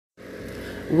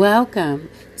Welcome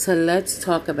to Let's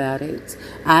Talk About It.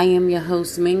 I am your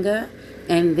host, Minga,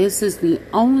 and this is the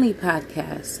only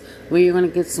podcast where you're going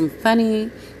to get some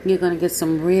funny, you're going to get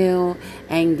some real,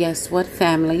 and guess what,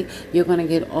 family? You're going to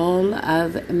get all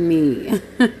of me.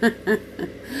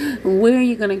 Where are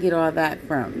you going to get all that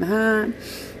from, huh?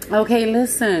 Okay,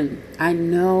 listen, I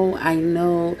know,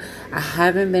 I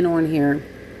haven't been on here,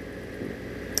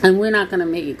 and we're not going to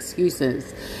make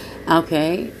excuses,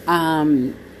 okay?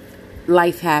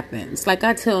 Life happens. Like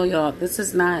I tell y'all, this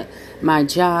is not my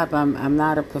job. I'm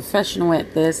not a professional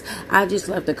at this. I just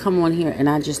love to come on here and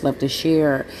I just love to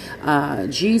share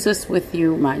Jesus with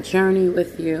you, my journey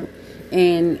with you.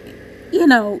 And,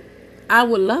 I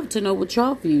would love to know what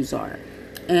y'all views are.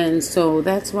 And so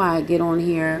that's why I get on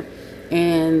here.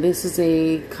 And this is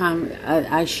I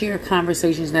share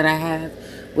conversations that I have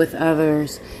with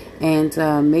others. And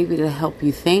maybe to help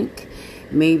you think.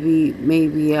 Maybe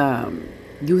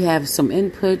you have some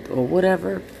input or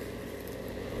whatever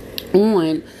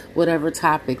on whatever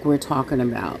topic we're talking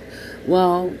about.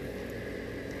 Well,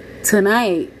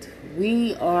 tonight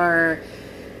we are,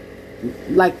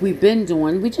 like we've been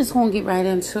doing, we just gonna get right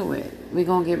into it. We're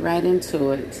gonna get right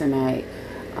into it tonight.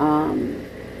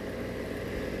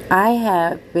 I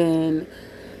have been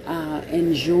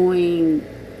enjoying,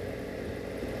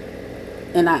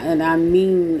 and I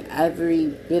mean every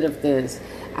bit of this,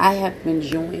 I have been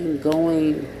enjoying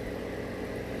going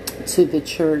to the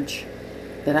church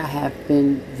that I have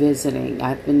been visiting.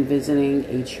 I've been visiting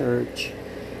a church,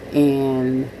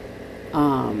 and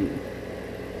I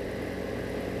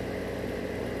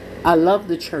love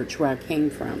the church where I came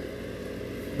from.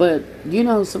 But,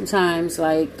 sometimes,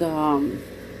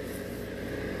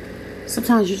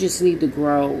 sometimes you just need to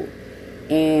grow,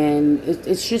 and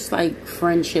it's just like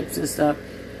friendships and stuff.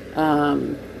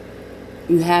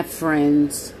 You have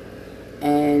friends,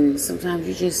 and sometimes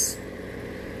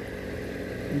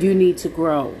you need to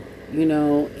grow,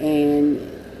 and,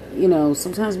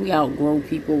 sometimes we outgrow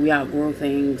people, we outgrow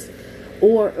things,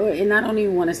 and I don't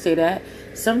even want to say that.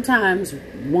 Sometimes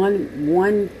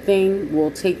one thing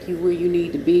will take you where you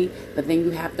need to be, but then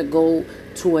you have to go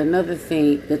to another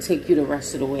thing to take you the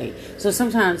rest of the way. So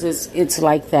sometimes it's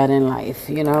like that in life,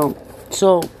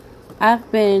 So I've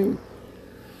been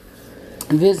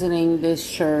visiting this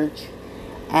church,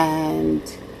 and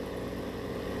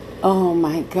oh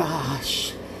my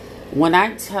gosh, when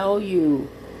I tell you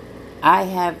I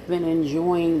have been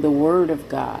enjoying the Word of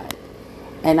God,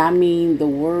 and I mean the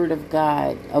Word of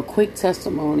God, a quick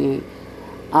testimony,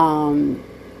 I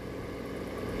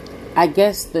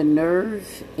guess the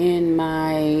nerve in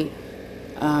my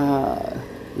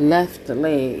left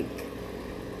leg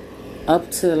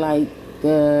up to like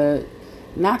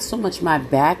not so much my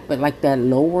back, but like that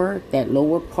lower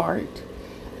part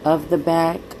of the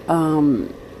back,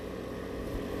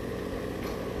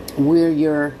 where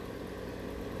your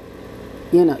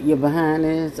behind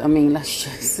is. I mean, let's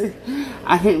just,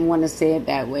 I didn't want to say it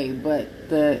that way, but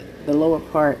the lower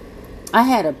part, I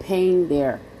had a pain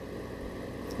there.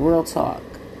 Real talk.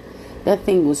 That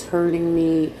thing was hurting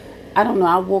me. I don't know.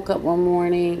 I woke up one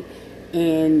morning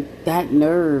and that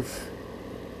nerve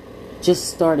just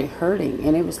started hurting,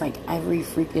 and it was like every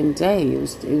freaking day. It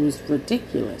was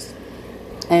ridiculous.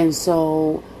 And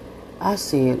so I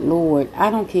said, Lord,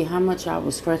 I don't care how much I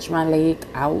would stretch my leg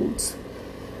out.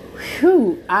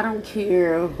 Whew, I don't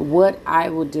care what I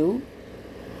would do.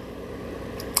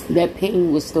 That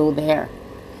pain was still there.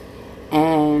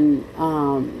 And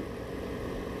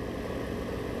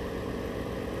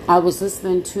I was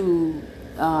listening to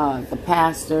the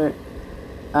pastor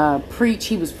preach.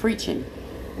 He was preaching.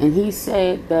 And he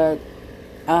said that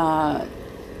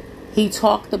he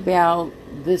talked about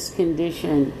this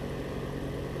condition,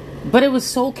 but it was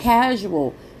so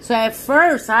casual. So at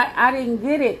first I didn't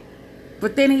get it,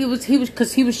 but then he was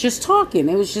because he was just talking.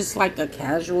 It was just like a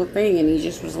casual thing, and he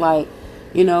just was like,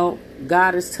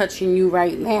 God is touching you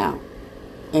right now,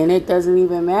 and it doesn't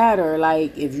even matter.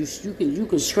 Like if you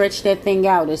can stretch that thing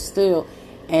out, it's still.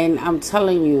 And I'm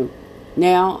telling you.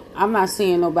 Now, I'm not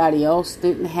saying nobody else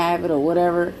didn't have it or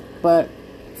whatever, but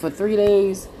for 3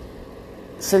 days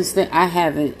since then, I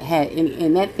haven't had any,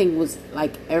 and that thing was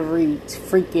like every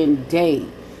freaking day.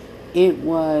 It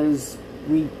was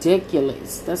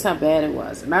ridiculous. That's how bad it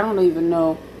was. And I don't even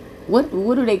know, what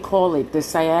do they call it? The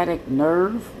sciatic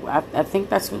nerve? I think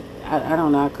that's what, I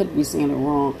don't know. I could be saying it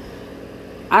wrong.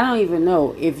 I don't even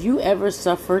know. If you ever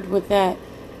suffered with that,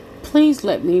 please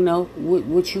let me know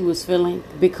what you was feeling,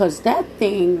 because that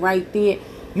thing right there,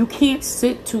 you can't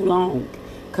sit too long,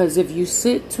 because if you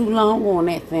sit too long on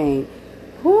that thing,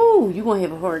 you're gonna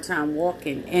have a hard time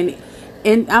walking. And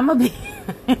I'm gonna be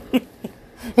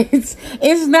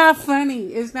It's not funny.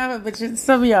 It's not, but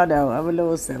some of y'all know I'm a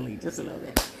little silly, just a little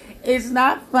bit. It's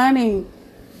not funny,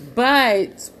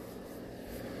 but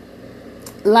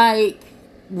like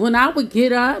when I would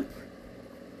get up,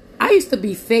 I used to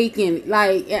be faking,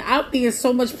 like I'd be in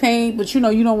so much pain, but you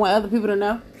don't want other people to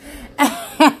know.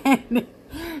 And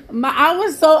I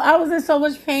was in so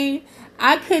much pain,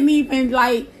 I couldn't even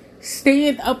like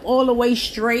stand up all the way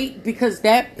straight because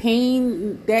that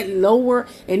pain, that lower,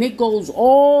 and it goes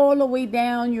all the way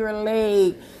down your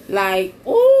leg. Like,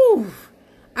 ooh,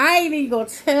 I ain't even gonna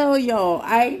tell y'all.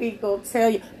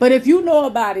 But if you know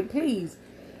about it, please,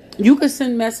 you can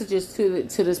send messages to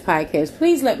this podcast.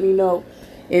 Please let me know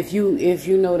if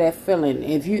you know that feeling.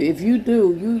 If you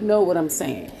do, you know what I'm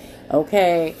saying.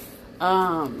 Okay.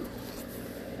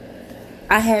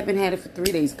 I haven't had it for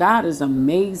 3 days. God is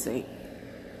amazing.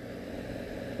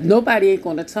 Nobody ain't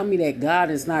going to tell me that God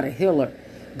is not a healer.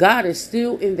 God is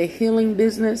still in the healing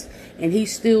business, and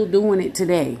he's still doing it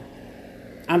today.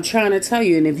 I'm trying to tell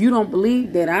you, and if you don't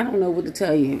believe that, I don't know what to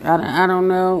tell you. I don't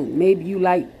know. Maybe you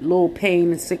like little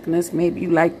pain and sickness. Maybe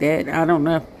you like that. I don't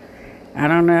know.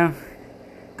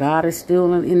 God is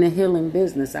still in the healing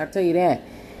business. I'll tell you that.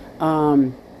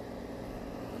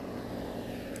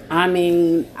 I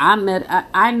mean,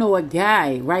 I know a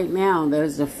guy right now.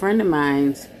 There's a friend of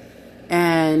mine's.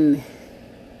 And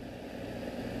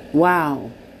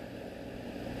wow,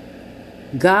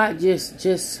 God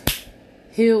just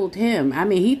healed him. I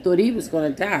mean, he thought he was gonna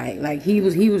die. Like he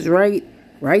was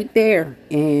right there,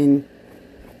 and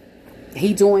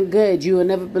he doing good. You will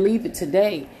never believe it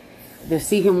today to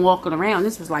see him walking around.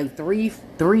 This was like three,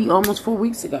 almost 4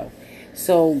 weeks ago.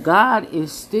 So God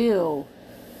is still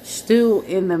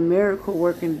in the miracle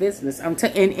working business.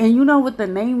 And you know what the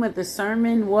name of the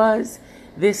sermon was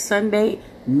this Sunday?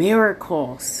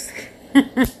 Miracles.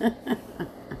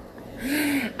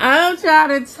 I'm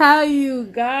trying to tell you,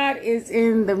 God is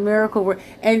in the miracle work.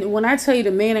 And when I tell you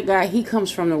the man of God, he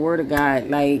comes from the word of God.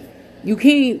 Like you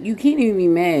can't even be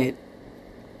mad.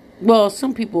 Well,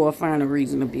 some people will find a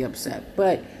reason to be upset,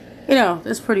 but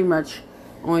that's pretty much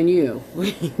on you.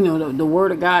 The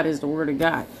word of God is the word of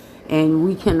God, and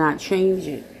we cannot change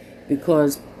it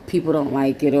because people don't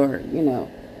like it, or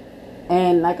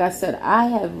And like I said, I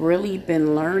have really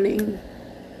been learning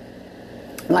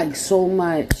like so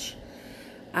much.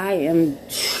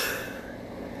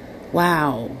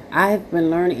 Wow. I've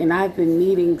been learning, and I've been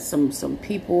meeting some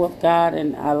people of God,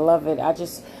 and I love it. I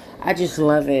just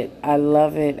love it. I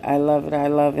love it.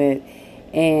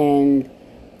 And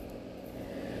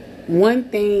one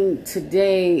thing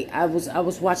today, I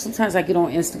was watching. Sometimes I get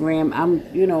on Instagram.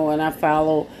 And I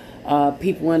follow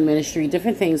people in ministry,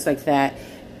 different things like that.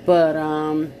 But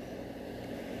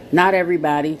not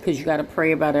everybody, because you got to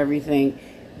pray about everything.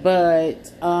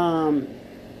 But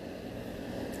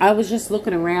I was just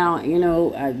looking around,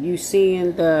 you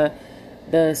seeing the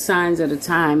signs of the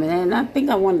time. And I think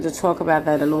I wanted to talk about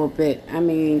that a little bit. I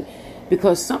mean,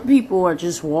 because some people are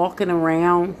just walking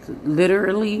around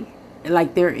literally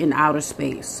like they're in outer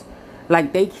space.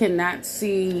 Like they cannot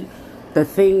see the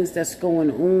things that's going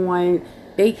on.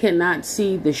 They cannot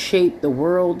see the shape the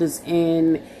world is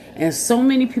in. And so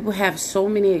many people have so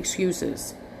many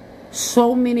excuses.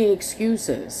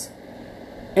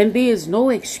 And there is no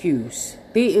excuse.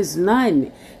 There is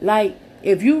none. Like,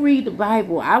 if you read the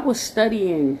Bible, I was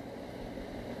studying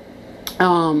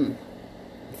from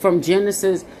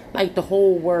Genesis, like the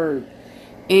whole word.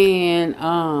 And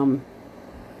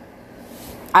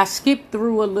I skipped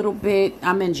through a little bit.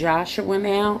 I'm in Joshua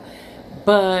now.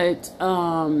 But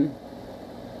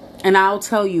and I'll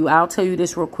tell you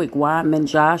this real quick why I'm in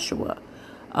Joshua.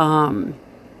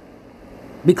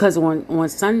 Because on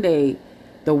Sunday,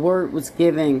 the word was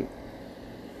given,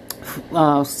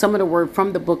 some of the word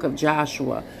from the book of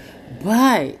Joshua.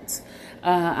 But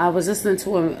I was listening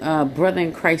to a brother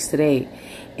in Christ today,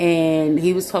 and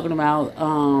he was talking about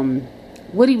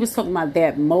what he was talking about,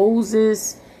 that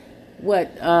Moses,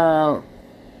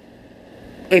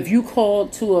 if you call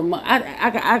to I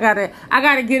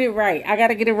gotta get it right. I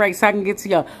gotta get it right so I can get to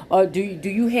y'all. Or do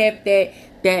you have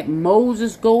that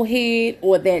Moses go ahead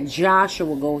or that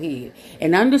Joshua go ahead?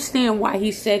 And understand why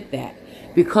he said that.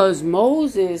 Because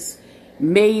Moses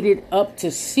made it up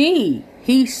to sea.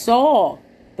 He saw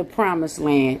the promised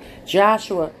land.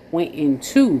 Joshua went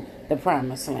into the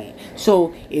promised land.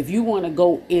 So if you want to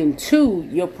go into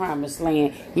your promised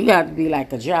land, you got to be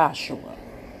like a Joshua.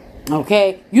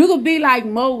 Okay, you could be like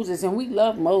Moses, and we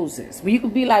love Moses. You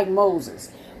could be like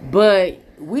Moses, but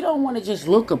we don't want to just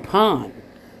look upon.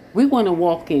 We want to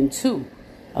walk into.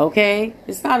 Okay,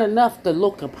 it's not enough to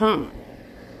look upon.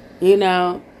 We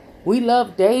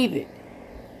love David.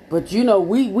 But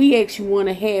we actually want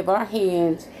to have our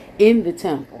hands in the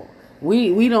temple.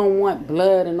 We don't want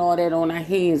blood and all that on our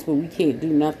hands, but we can't do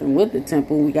nothing with the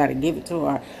temple. We got to give it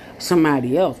to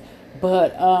somebody else.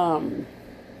 But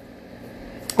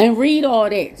and read all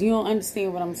that. You don't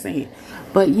understand what I'm saying.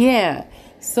 But yeah,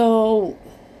 so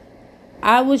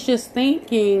I was just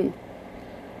thinking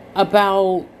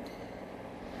about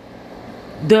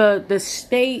the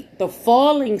state, the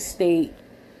falling state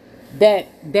that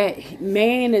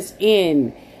man is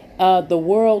in, the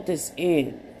world is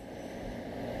in.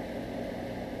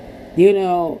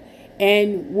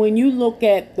 And when you look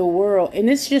at the world, and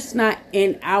it's just not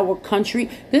in our country,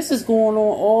 this is going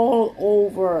on all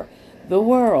over the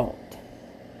world.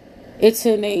 It's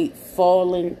in a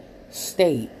fallen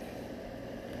state.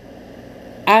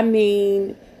 I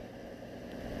mean,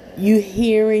 you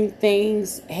hearing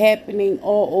things happening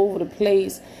all over the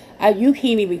place. You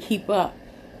can't even keep up.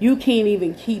 You can't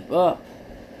even keep up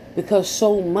because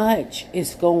so much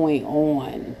is going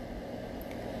on.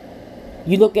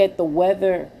 You look at the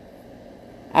weather.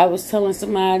 I was telling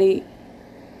somebody,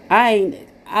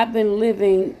 I've been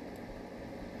living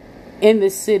in the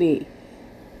city.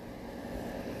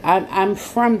 I'm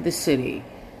from the city,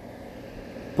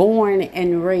 born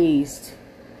and raised.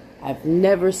 I've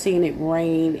never seen it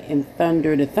rain and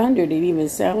thunder. The thunder didn't even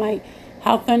sound like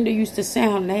how thunder used to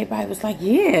sound. And everybody was like,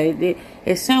 yeah,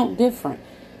 it sounds different.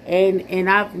 And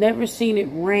I've never seen it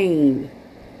rain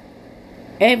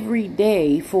every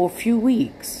day for a few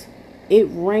weeks. It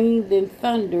rained and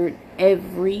thundered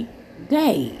every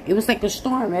day. It was like a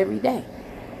storm every day.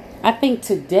 I think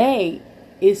today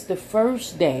is the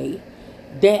first day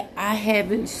that I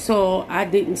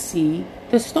didn't see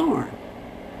the storm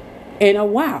in a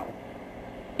while.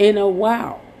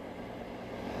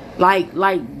 Like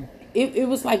it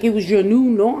was like it was your new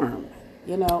norm,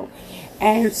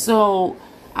 And so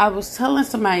I was telling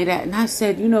somebody that, and I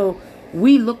said,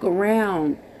 we look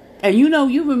around, and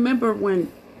you remember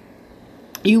when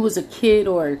you was a kid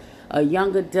or a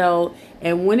young adult,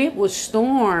 and when it was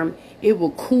storm, it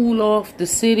would cool off the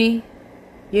city.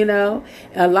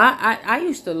 I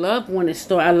used to love when it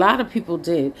stormed. A lot of people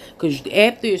did, because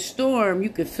after a storm, you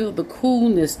could feel the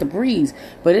coolness, the breeze.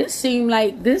 But it seemed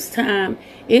like this time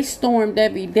it stormed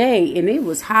every day, and it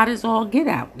was hot as all get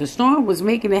out. The storm was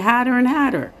making it hotter and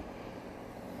hotter.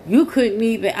 You couldn't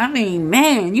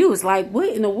even, you was like, what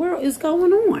in the world is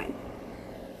going on?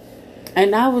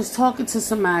 And I was talking to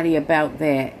somebody about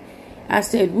that. I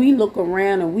said, we look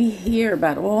around and we hear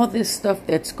about all this stuff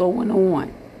that's going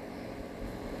on.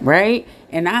 Right?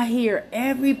 And I hear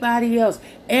everybody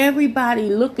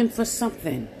looking for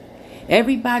something.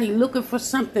 Everybody looking for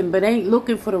something, but ain't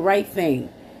looking for the right thing.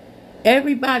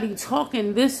 Everybody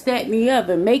talking this, that, and the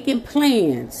other, making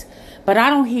plans. But I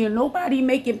don't hear nobody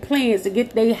making plans to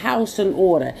get their house in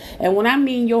order. And when I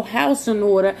mean your house in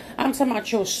order, I'm talking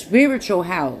about your spiritual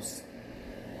house.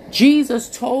 Jesus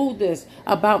told us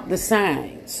about the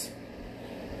signs.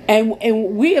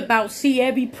 And we about see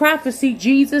every prophecy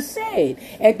Jesus said.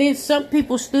 And then some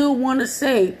people still want to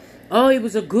say, oh, he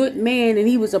was a good man and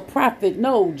he was a prophet.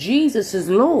 No, Jesus is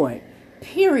Lord.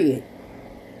 Period.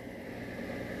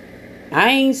 I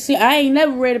ain't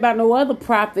never read about no other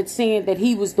prophet saying that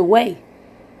he was the way,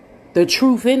 the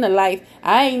truth, and the life.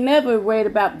 I ain't never read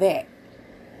about that.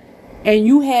 And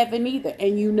you haven't either,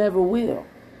 and you never will.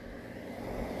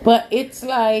 But it's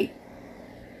like,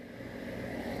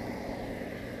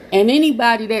 and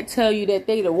anybody that tell you that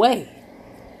they the way,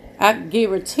 I can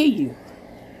guarantee you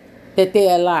that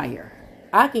they're a liar.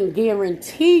 I can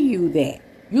guarantee you that.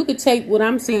 You can take what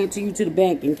I'm saying to you to the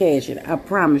bank and cash it. I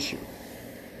promise you.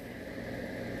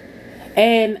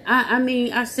 And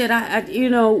I said,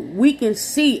 we can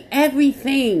see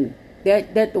everything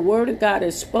that the word of God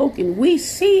has spoken. We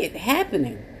see it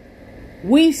happening.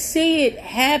 We see it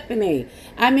happening.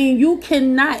 You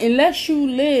cannot, unless you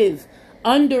live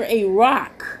under a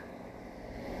rock,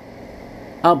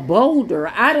 a boulder,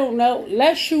 I don't know,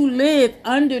 unless you live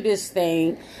under this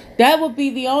thing, that would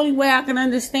be the only way I can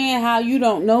understand how you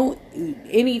don't know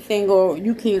anything or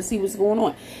you can't see what's going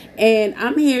on. And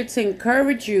I'm here to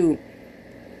encourage you.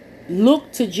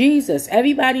 Look to Jesus.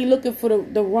 Everybody looking for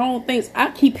the wrong things.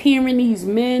 I keep hearing these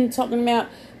men talking about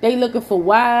they looking for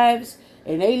wives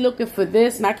and they looking for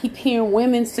this. And I keep hearing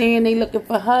women saying they looking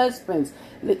for husbands.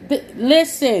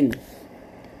 Listen.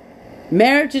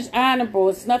 Marriage is honorable.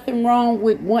 It's nothing wrong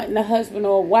with wanting a husband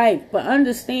or a wife. But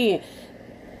understand,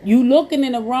 you looking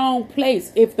in the wrong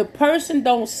place. If the person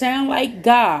don't sound like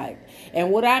God,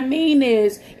 and what I mean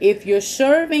is, if you're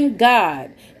serving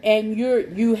God and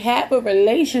you have a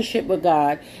relationship with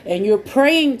God and you're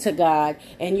praying to God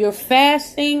and you're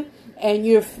fasting and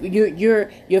you're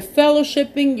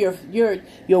fellowshipping,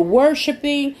 you're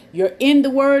worshiping, you're in the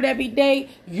word every day,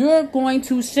 you're going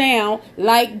to sound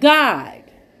like God.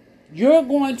 You're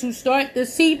going to start to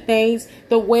see things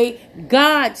the way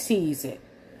God sees it.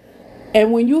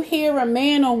 And when you hear a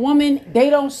man or woman, they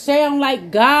don't sound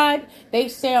like God. They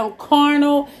sound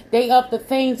carnal. They up the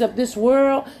things of this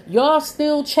world. Y'all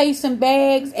still chasing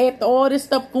bags after all this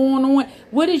stuff going on.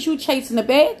 What is you chasing the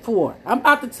bag for? I'm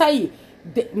about to tell you.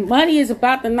 Money is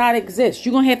about to not exist.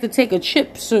 You're going to have to take a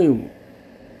chip soon.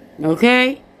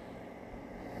 Okay?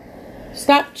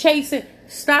 Stop chasing.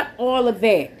 Stop all of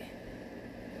that.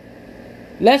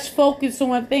 Let's focus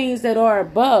on things that are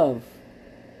above.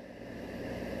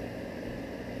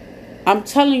 I'm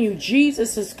telling you,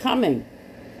 Jesus is coming.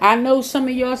 I know some of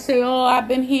y'all say, oh, I've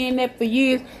been hearing that for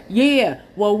years. Yeah,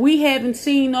 well, we haven't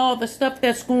seen all the stuff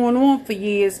that's going on for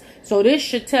years. So this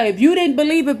should tell you. If you didn't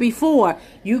believe it before,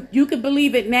 you can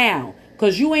believe it now.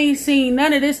 Because you ain't seen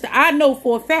none of this. I know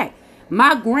for a fact.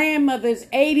 My grandmother is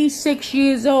 86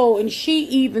 years old, and she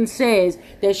even says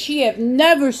that she have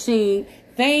never seen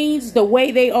things the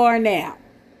way they are now.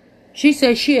 She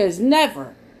says she has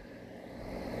never.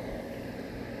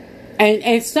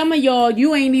 And some of y'all,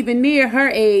 you ain't even near her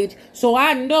age. So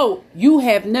I know you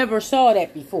have never saw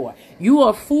that before. You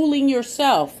are fooling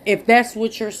yourself if that's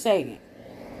what you're saying.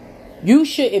 You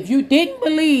should, if you didn't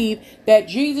believe that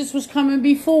Jesus was coming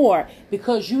before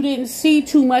because you didn't see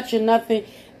too much or nothing,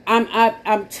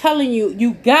 I'm telling you,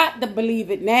 you got to believe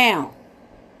it now.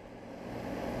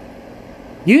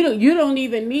 You don't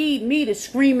even need me to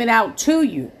scream it out to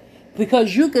you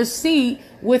because you can see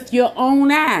with your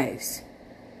own eyes.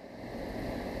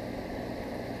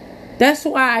 That's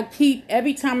why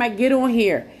every time I get on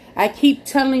here, I keep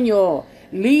telling y'all,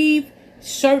 leave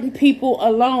certain people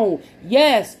alone.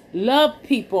 Yes, love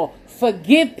people,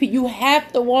 forgive people. You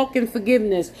have to walk in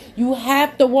forgiveness. You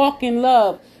have to walk in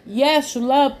love. Yes,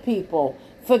 love people,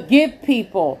 forgive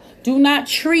people. Do not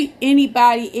treat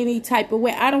anybody any type of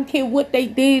way. I don't care what they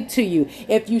did to you.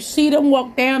 If you see them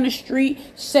walk down the street,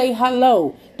 say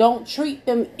hello. Don't treat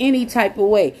them any type of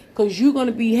way because you're going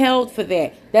to be held for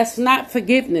that. That's not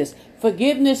forgiveness.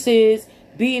 Forgiveness is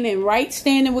being in right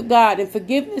standing with God. And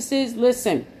forgiveness is,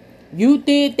 listen, you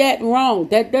did that wrong.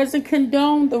 That doesn't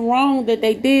condone the wrong that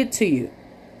they did to you.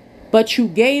 But you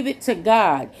gave it to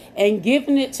God. And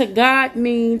giving it to God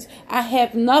means I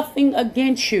have nothing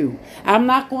against you. I'm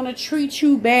not going to treat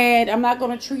you bad. I'm not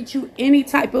going to treat you any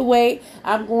type of way.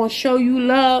 I'm going to show you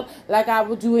love like I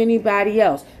would do anybody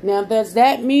else. Now, does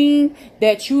that mean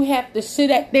that you have to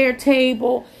sit at their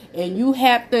table and you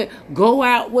have to go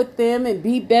out with them and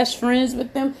be best friends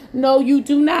with them? No, you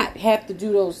do not have to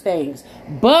do those things.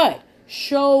 But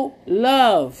show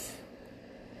love.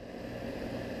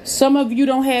 Some of you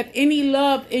don't have any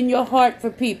love in your heart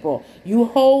for people. You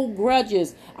hold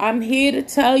grudges. I'm here to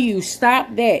tell you,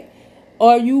 stop that,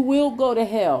 or you will go to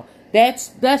hell. That's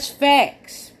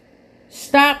facts.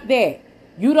 Stop that.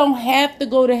 You don't have to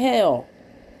go to hell.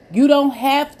 You don't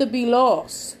have to be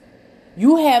lost.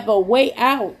 You have a way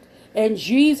out. And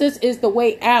Jesus is the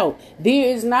way out. There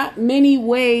is not many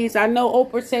ways. I know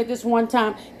Oprah said this one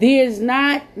time. There is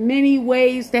not many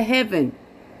ways to heaven.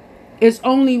 It's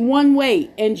only one way,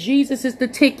 and Jesus is the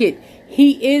ticket.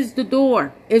 He is the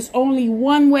door. It's only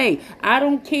one way. I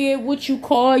don't care what you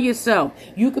call yourself.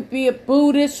 You could be a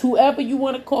Buddhist, whoever you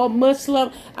want to call,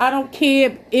 Muslim. I don't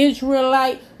care,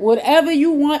 Israelite, whatever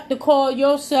you want to call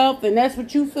yourself, and that's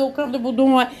what you feel comfortable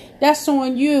doing, that's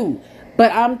on you.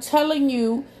 But I'm telling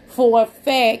you for a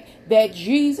fact that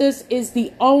Jesus is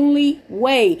the only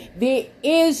way. There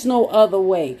is no other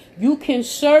way. You can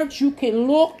search, you can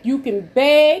look, you can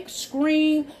beg,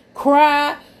 scream,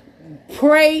 cry,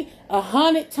 pray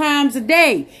 100 times a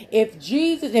day.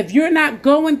 If you're not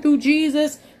going through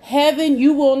Jesus, heaven,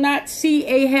 you will not see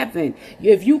a heaven.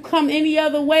 If you come any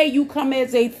other way, you come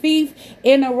as a thief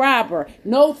and a robber.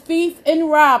 No thief and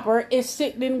robber is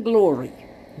sitting in glory.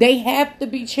 They have to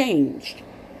be changed.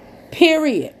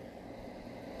 Period.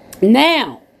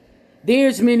 Now,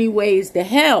 there's many ways to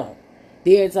hell.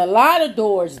 There's a lot of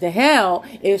doors to hell.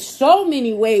 There's so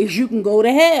many ways you can go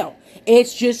to hell.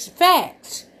 It's just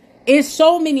facts. It's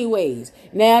so many ways.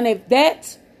 Now, if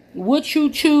that's what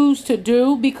you choose to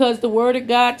do, because the word of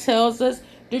God tells us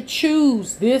to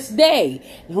choose this day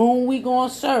whom we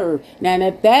gonna serve. Now,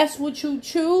 if that's what you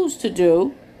choose to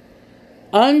do,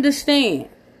 understand,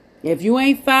 if you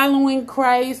ain't following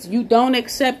Christ, you don't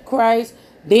accept Christ,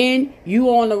 then you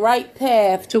on the right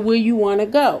path to where you want to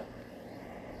go.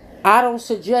 I don't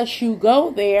suggest you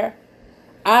go there.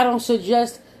 I don't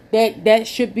suggest that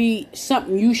should be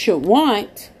something you should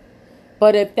want.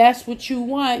 But if that's what you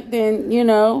want, then,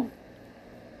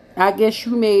 I guess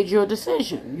you made your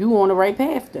decision. You on the right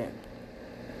path then.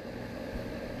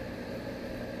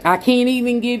 I can't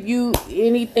even give you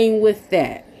anything with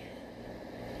that.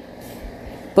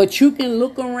 But you can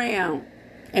look around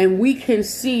and we can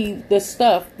see the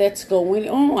stuff that's going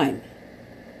on.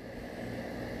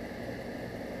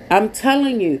 I'm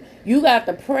telling you, you got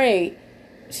to pray,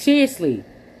 seriously,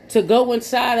 to go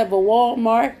inside of a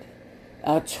Walmart,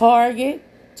 a Target,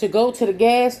 to go to the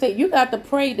gas station. You got to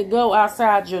pray to go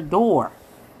outside your door.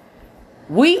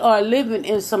 We are living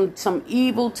in some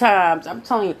evil times. I'm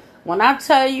telling you, when I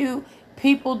tell you,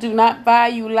 people do not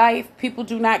value life, people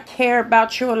do not care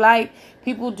about your life,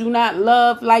 people do not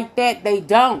love like that, they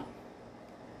don't.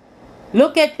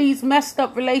 Look at these messed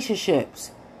up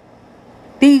relationships.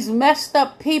 These messed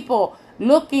up people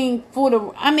looking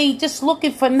for just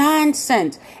looking for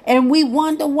nonsense. And we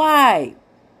wonder why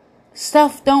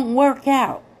stuff don't work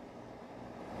out.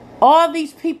 All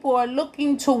these people are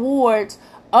looking towards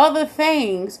other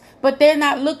things, but they're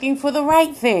not looking for the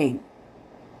right thing.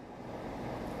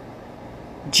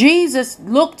 Jesus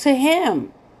looked to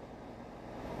him.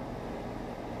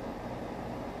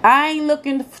 I ain't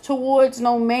looking towards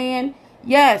no man.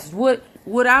 Yes, would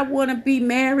I want to be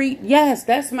married? Yes,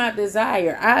 that's my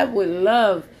desire. I would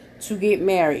love to get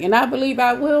married. And I believe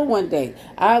I will one day.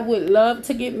 I would love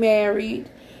to get married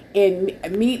and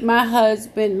meet my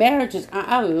husband.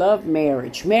 I love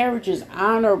marriage. Marriage is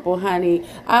honorable, honey.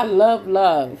 I love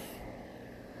love.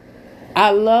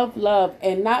 I love love,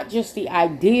 and not just the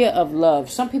idea of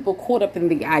love. Some people caught up in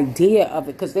the idea of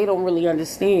it because they don't really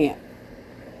understand.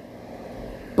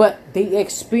 But the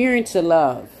experience of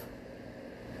love.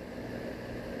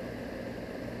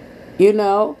 You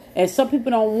know? And some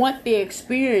people don't want the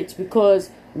experience because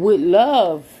with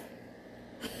love,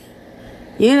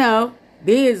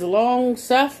 there's long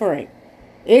suffering.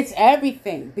 It's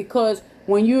everything. Because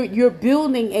when you're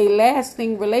building a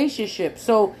lasting relationship,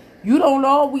 so you don't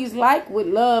always like what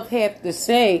love have to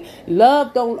say.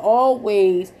 Love don't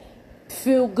always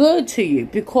feel good to you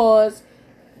because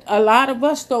a lot of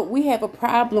us we have a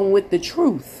problem with the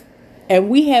truth.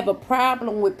 And we have a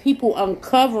problem with people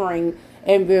uncovering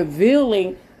and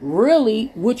revealing really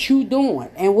what you doing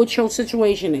and what your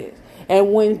situation is.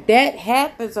 And when that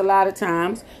happens a lot of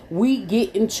times, we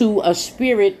get into a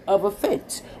spirit of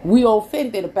offense. We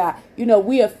offended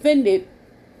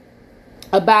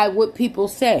about what people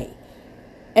say.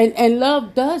 And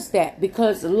love does that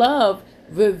because love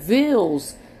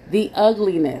reveals the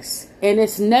ugliness. And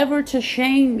it's never to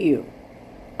shame you.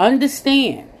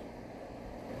 Understand.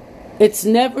 It's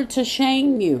never to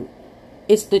shame you.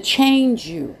 It's to change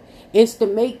you. It's to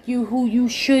make you who you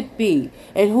should be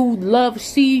and who love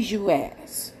sees you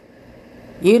as.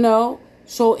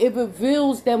 So it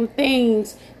reveals them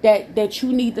things that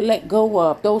you need to let go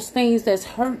of. Those things that's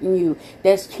hurting you,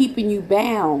 that's keeping you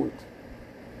bound.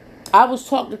 I was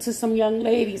talking to some young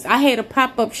ladies. I had a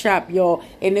pop-up shop, y'all,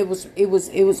 and it was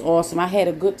awesome. I had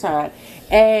a good time.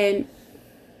 And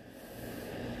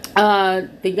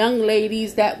the young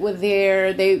ladies that were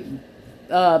there, the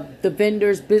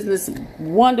vendors, business,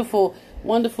 wonderful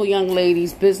young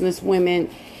ladies, business women,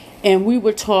 and we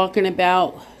were talking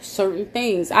about certain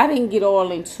things. I didn't get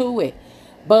all into it,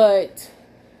 but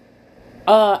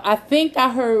I think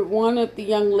I heard one of the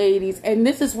young ladies, and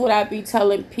this is what I be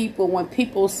telling people when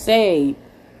people say,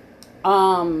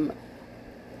 I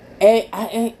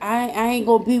ain't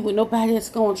gonna be with nobody that's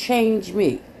gonna change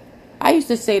me. I used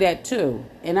to say that too,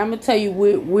 and I'm gonna tell you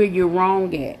where you're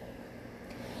wrong at.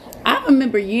 I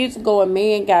remember years ago a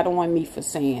man got on me for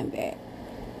saying that.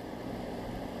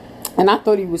 And I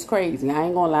thought he was crazy. I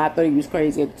ain't gonna lie, I thought he was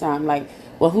crazy at the time. Like,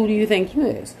 well, who do you think you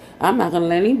is? I'm not gonna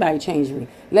let anybody change me.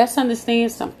 Let's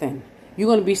understand something. You're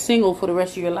gonna be single for the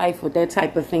rest of your life with that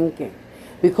type of thinking.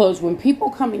 Because when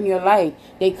people come in your life,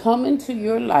 they come into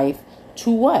your life to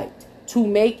what? To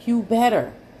make you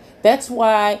better. That's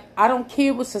why I don't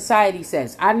care what society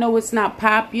says. I know it's not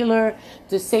popular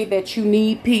to say that you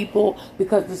need people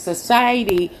because the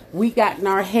society, we got in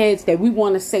our heads that we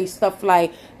want to say stuff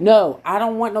like, no, I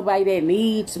don't want nobody that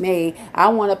needs me. I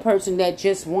want a person that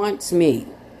just wants me.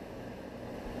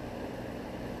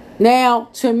 Now,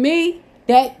 to me,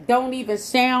 that don't even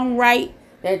sound right.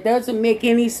 That doesn't make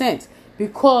any sense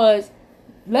because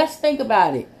let's think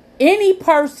about it. Any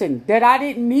person that I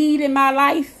didn't need in my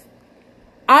life,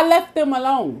 I left them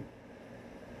alone.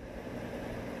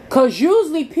 Because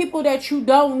usually people that you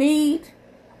don't need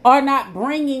are not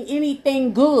bringing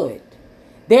anything good.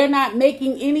 They're not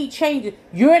making any changes.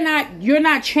 You're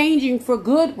not changing for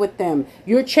good with them.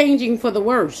 You're changing for the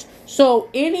worse. So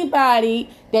anybody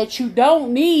that you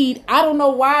don't need, I don't know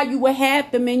why you would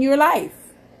have them in your life.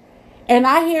 And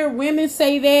I hear women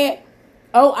say that,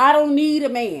 oh, I don't need a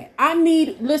man.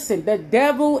 Listen, the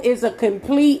devil is a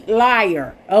complete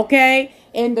liar, okay?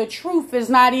 And the truth is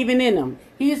not even in him.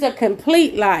 He's a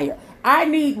complete liar. I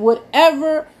need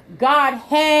whatever God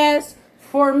has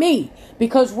for me.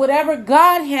 Because whatever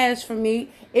God has for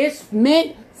me is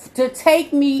meant to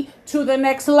take me to the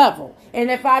next level. And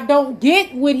if I don't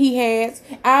get what he has,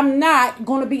 I'm not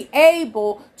going to be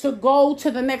able to go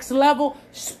to the next level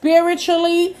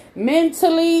spiritually,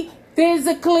 mentally,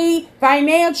 physically,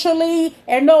 financially,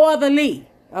 and no other lead.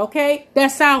 Okay?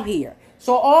 That's out here.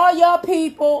 So all y'all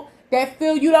people that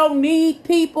feel you don't need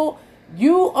people,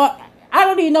 I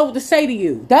don't even know what to say to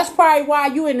you. That's probably why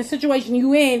you in the situation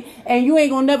you in and you ain't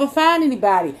going to never find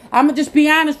anybody. I'm going to just be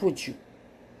honest with you.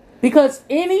 Because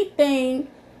anything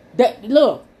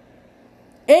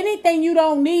you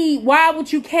don't need, why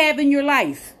would you have in your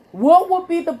life? What would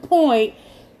be the point?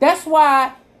 That's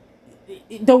why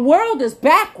the world is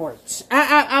backwards.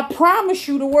 I promise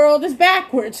you the world is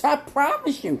backwards. I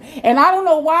promise you. And I don't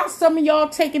know why some of y'all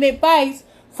taking advice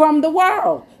from the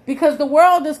world. Because the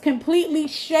world is completely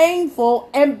shameful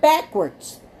and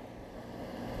backwards.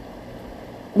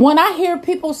 When I hear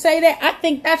people say that, I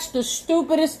think that's the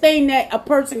stupidest thing that a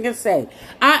person can say.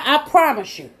 I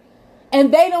promise you.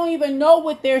 And they don't even know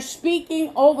what they're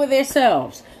speaking over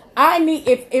themselves.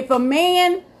 If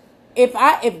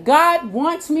God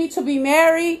wants me to be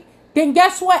married, then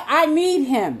guess what? I need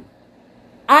him.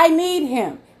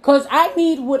 Because I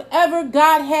need whatever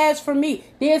God has for me.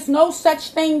 There's no such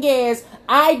thing as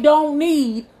I don't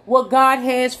need what God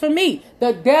has for me.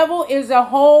 The devil is a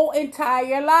whole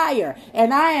entire liar.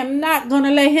 And I am not going to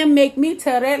let him make me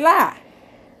tell that lie.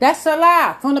 That's a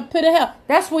lie from the pit of hell.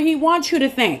 That's what he wants you to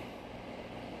think.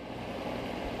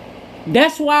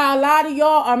 That's why a lot of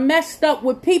y'all are messed up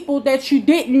with people that you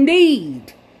didn't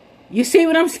need. You see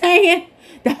what I'm saying?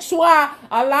 That's why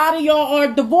a lot of y'all are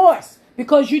divorced.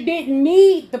 Because you didn't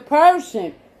need the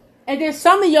person. And then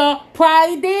some of y'all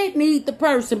probably did need the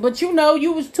person. But you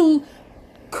was too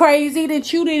crazy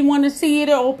that you didn't want to see it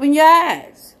or open your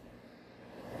eyes.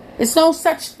 It's no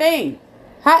such thing.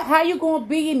 How you going to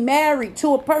be married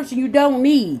to a person you don't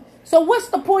need? So what's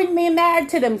the point in being married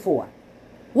to them for?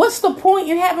 What's the point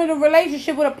in having a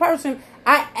relationship with a person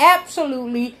I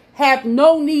absolutely have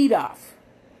no need of?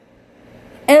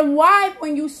 And why,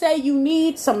 when you say you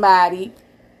need somebody,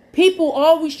 people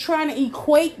always trying to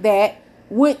equate that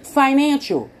with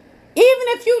financial. Even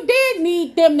if you did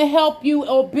need them to help you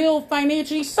or build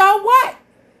financially, so what?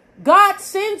 God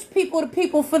sends people to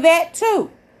people for that too.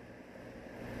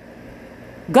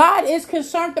 God is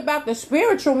concerned about the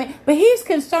spiritual man, but he's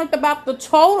concerned about the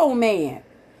total man.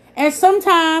 And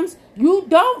sometimes you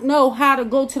don't know how to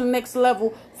go to the next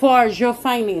level as far as your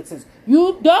finances.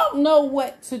 You don't know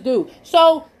what to do.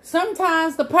 So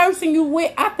sometimes the person you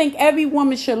with, I think every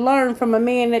woman should learn from a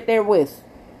man that they're with.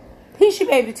 He should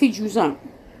be able to teach you something.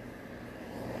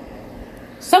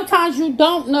 Sometimes you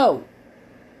don't know.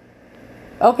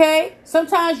 Okay?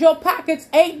 Sometimes your pockets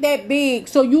ain't that big,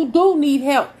 so you do need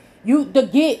help. You to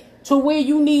get to where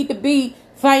you need to be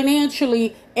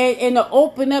financially and to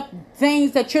open up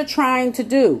things that you're trying to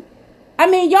do. I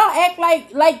mean, y'all act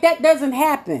like that doesn't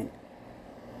happen.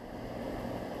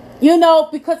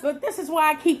 Because this is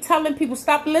why I keep telling people,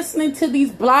 stop listening to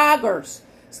these bloggers.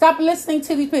 Stop listening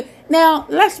to these people. Now,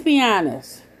 let's be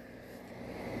honest.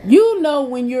 You know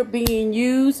when you're being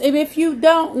used. And if you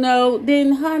don't know,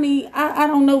 then, honey, I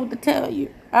don't know what to tell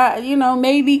you.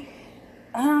 Maybe,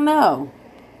 I don't know.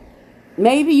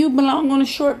 Maybe you belong on a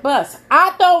short bus.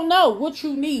 I don't know what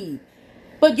you need.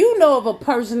 But you know if a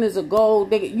person is a gold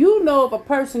digger. You know if a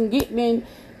person getting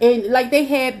in like they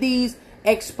have these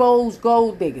exposed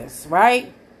gold diggers,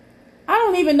 right? I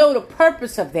don't even know the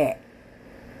purpose of that.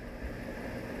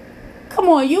 Come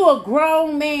on, you a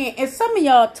grown man. And some of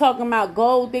y'all talking about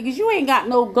gold diggers. You ain't got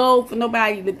no gold for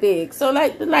nobody to dig. So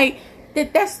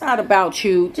that's not about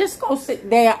you. Just go sit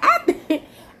there.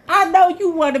 I know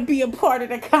you want to be a part of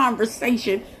the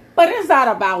conversation, but it's not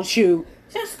about you.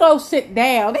 Just go sit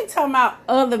down. They talking about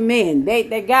other men.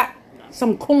 They got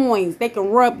some coins they can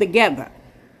rub together.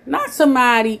 Not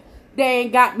somebody that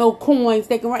ain't got no coins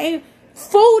they can rub.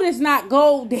 Food is not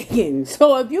gold digging.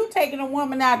 So if you taking a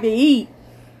woman out to eat,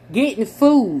 getting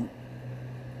food,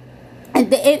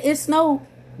 and it's no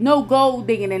gold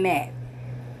digging in that.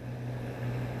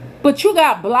 But you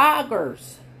got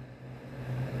bloggers.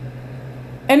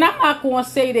 And I'm not going to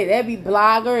say that every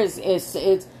blogger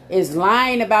is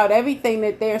lying about everything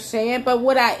that they're saying. But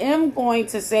what I am going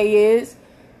to say is,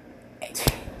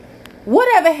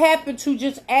 whatever happened to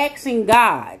just asking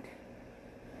God?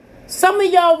 Some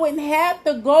of y'all wouldn't have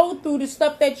to go through the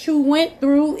stuff that you went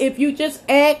through if you just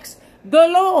asked the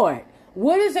Lord.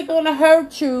 What is it going to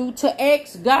hurt you to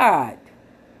ask God?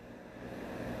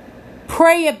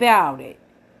 Pray about it.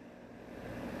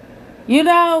 You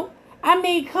know, I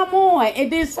mean, come on.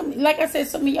 And then some, like I said,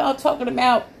 some of y'all talking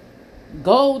about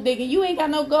gold digging. You ain't got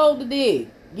no gold to dig.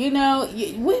 You know,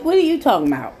 what are you talking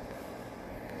about?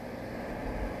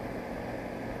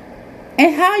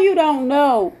 And how you don't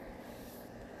know?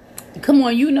 Come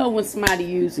on, you know when somebody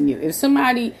using you. If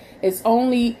somebody is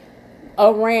only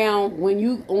around when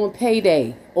you on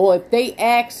payday, or if they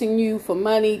asking you for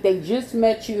money, they just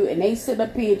met you and they sit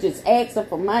up here just asking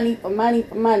for money.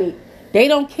 They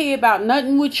don't care about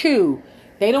nothing with you.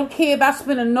 They don't care about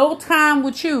spending no time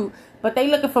with you, but they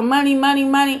looking for money.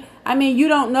 I mean, you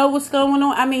don't know what's going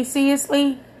on. I mean,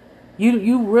 seriously,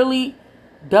 you really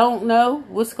don't know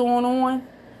what's going on.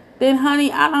 Then,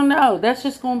 honey, I don't know. That's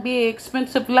just going to be an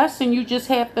expensive lesson you just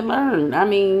have to learn. I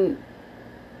mean,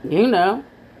 you know.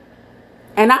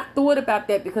 And I thought about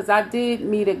that because I did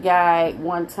meet a guy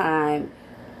one time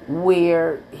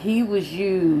where he was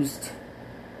used.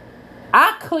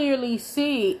 I clearly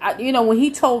see, when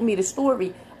he told me the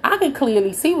story, I could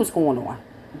clearly see what's going on.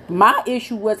 My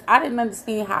issue was I didn't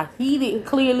understand how he didn't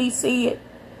clearly see it,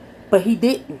 but he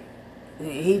didn't.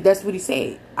 That's what he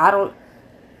said.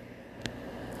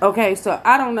 Okay, so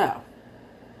I don't know.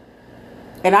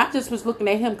 And I just was looking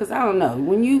at him because I don't know.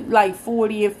 When you like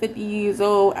 40 and 50 years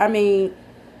old, I mean,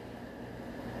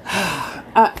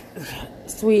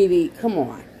 sweetie, come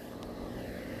on.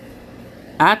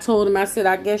 I told him, I said,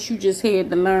 I guess you just had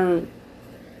to learn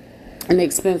an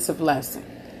expensive lesson.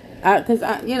 Because,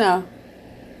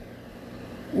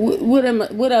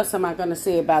 what else am I going to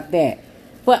say about that?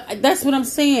 But that's what I'm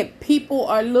saying. People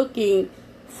are looking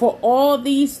for all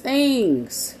these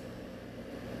things.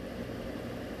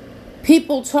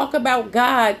 People talk about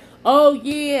God. Oh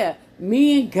yeah,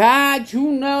 me and God,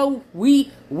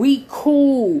 we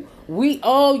cool. Me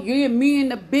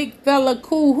and the big fella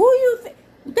cool. Who you think?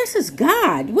 This is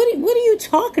God. What are you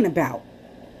talking about?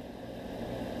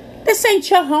 This ain't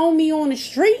your homie on the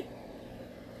street.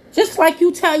 Just like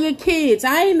you tell your kids,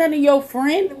 I ain't none of your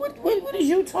friend. What is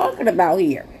you talking about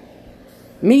here?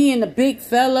 Me and the big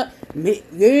fella,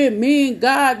 me and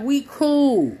God, we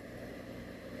cool.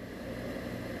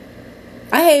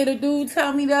 I had a dude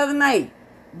tell me the other night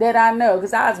that I know,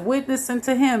 because I was witnessing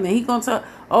to him, and he gonna tell,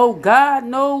 oh, God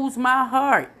knows my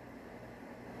heart.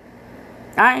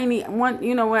 I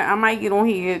might get on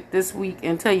here this week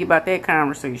and tell you about that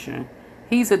conversation.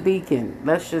 He's a deacon.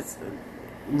 Let's just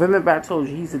remember I told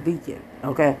you he's a deacon,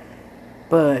 okay?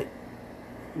 But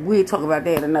we'll talk about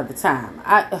that another time.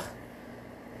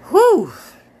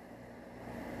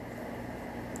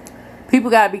 People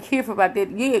got to be careful about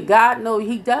that. Yeah, God knows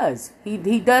he does.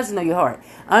 He does know your heart.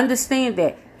 Understand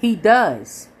that. He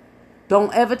does.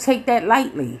 Don't ever take that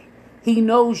lightly. He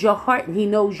knows your heart and he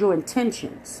knows your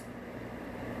intentions.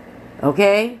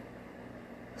 Okay?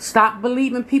 Stop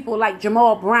believing people like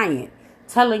Jamal Bryant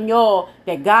telling y'all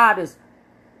that God is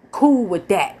cool with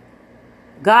that.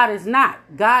 God is not.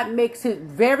 God makes it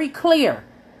very clear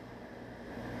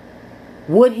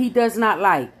what he does not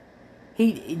like.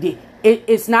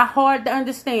 It's not hard to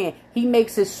understand. He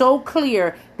makes it so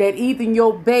clear that even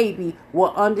your baby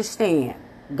will understand.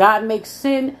 God makes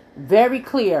sin very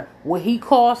clear. What he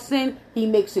calls sin, he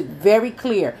makes it very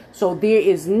clear. So there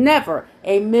is never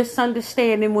a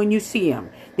misunderstanding when you see him.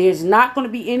 There's not going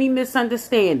to be any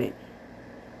misunderstanding.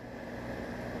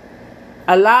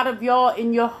 A lot of y'all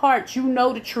in your hearts, you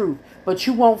know the truth, but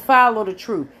you won't follow the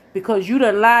truth because you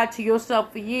done lied to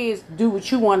yourself for years to do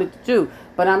what you wanted to do.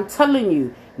 But I'm telling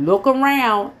you, look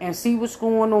around and see what's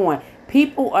going on.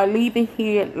 People are leaving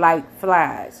here like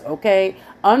flies, okay?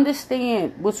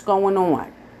 Understand what's going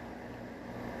on.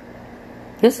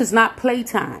 This is not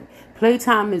playtime.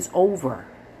 Playtime is over.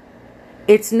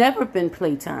 It's never been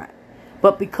playtime.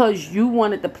 But because you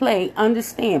wanted to play,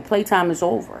 understand playtime is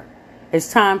over. It's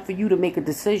time for you to make a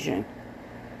decision.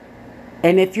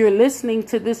 And if you're listening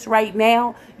to this right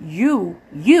now, you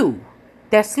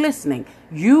that's listening,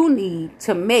 you need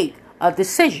to make a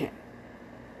decision.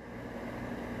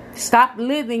 Stop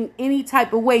living any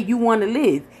type of way you want to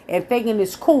live and thinking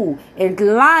it's cool and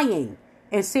lying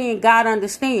and saying God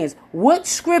understands. What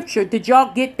scripture did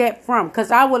y'all get that from?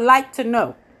 Because I would like to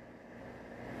know.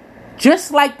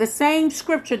 Just like the same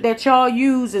scripture that y'all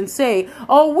use and say,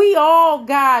 oh, we all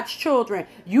God's children.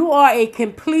 You are a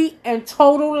complete and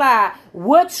total lie.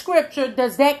 What scripture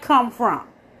does that come from?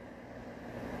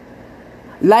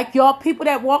 Like y'all people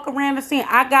that walk around and saying,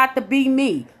 I got to be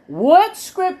me. What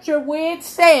scripture where it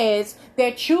says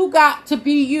that you got to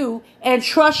be you and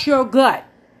trust your gut?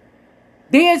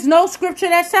 There's no scripture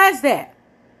that says that.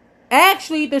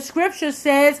 Actually, the scripture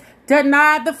says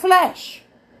deny the flesh.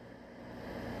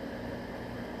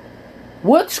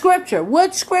 What scripture?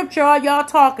 What scripture are y'all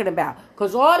talking about?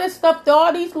 Because all this stuff,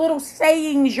 all these little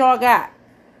sayings y'all got.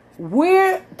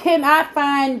 Where can I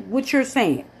find what you're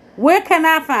saying? Where can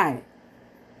I find it?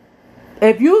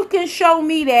 If you can show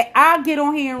me that, I'll get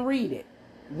on here and read it.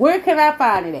 Where can I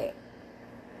find it at?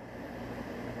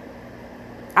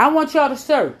 I want y'all to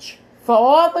search for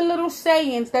all the little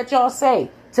sayings that y'all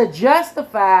say to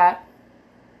justify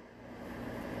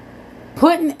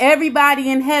putting everybody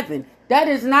in heaven. That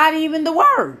is not even the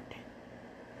word.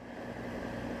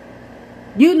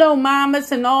 You know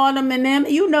mamas and all them and them.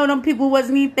 You know them people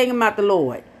wasn't even thinking about the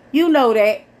Lord. You know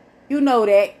that. You know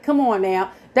that. Come on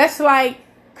now. That's like,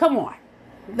 come on.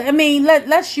 I mean,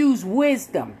 let's use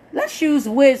wisdom. Let's use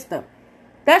wisdom.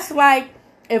 That's like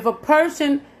if a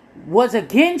person was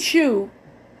against you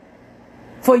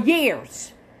for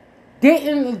years,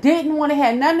 didn't want to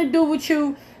have nothing to do with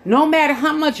you, no matter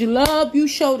how much love you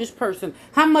show this person,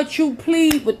 how much you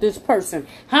plead with this person,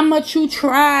 how much you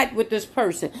tried with this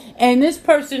person, and this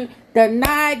person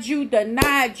denied you,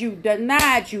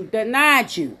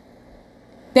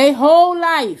 their whole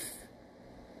life.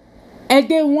 And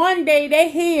then one day they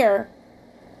hear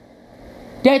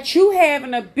that you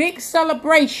having a big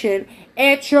celebration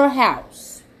at your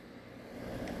house.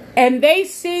 And they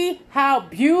see how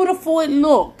beautiful it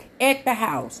look at the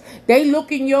house. They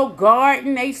look in your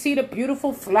garden. They see the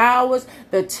beautiful flowers,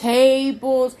 the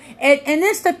tables. And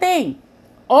it's the thing.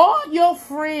 All your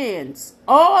friends,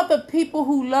 all the people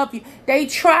who love you, they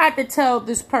tried to tell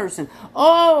this person,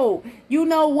 oh, you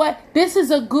know what? This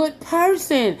is a good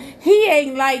person. He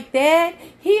ain't like that.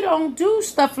 He don't do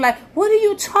stuff like, what are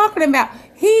you talking about?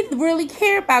 He really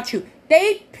care about you.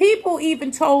 People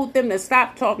even told them to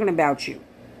stop talking about you,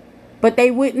 but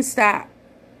they wouldn't stop.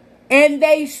 And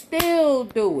they still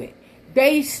do it.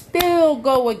 They still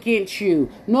go against you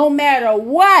no matter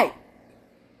what.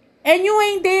 And you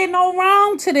ain't did no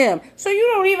wrong to them. So you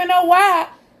don't even know why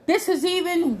this is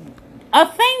even a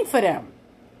thing for them.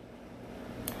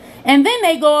 And then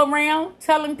they go around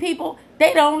telling people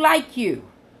they don't like you.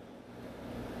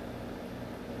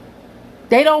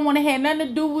 They don't want to have nothing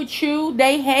to do with you.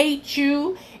 They hate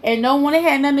you and don't want to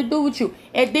have nothing to do with you.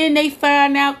 And then they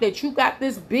find out that you got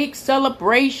this big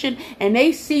celebration and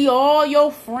they see all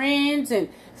your friends and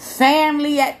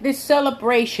family at this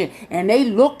celebration, and they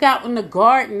look out in the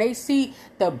garden. They see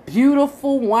the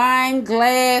beautiful wine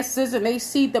glasses and they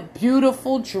see the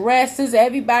beautiful dresses.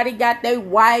 Everybody got their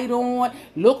white on.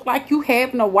 Look like you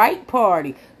having a white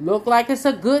party. Look like it's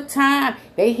a good time.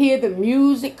 They hear the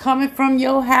music coming from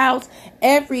your house.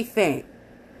 Everything.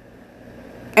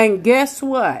 And guess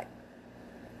what?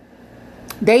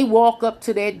 They walk up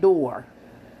to their door.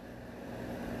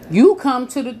 You come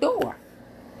to the door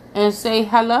and say,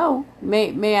 hello,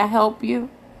 may I help you?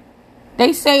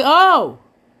 They say, oh,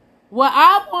 well,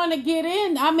 I want to get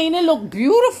in. I mean, it look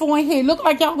beautiful in here. Look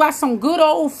like y'all got some good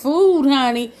old food,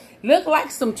 honey. Look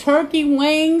like some turkey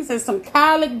wings and some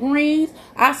collard greens.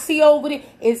 I see over there.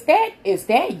 Is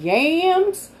that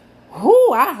yams?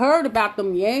 Whoo, I heard about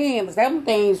them yams. Them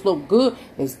things look good.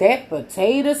 Is that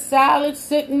potato salad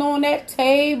sitting on that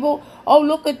table? Oh,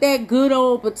 look at that good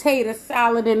old potato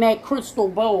salad in that crystal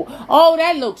bowl. Oh,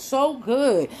 that looks so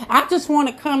good. I just want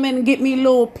to come in and get me a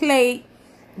little plate.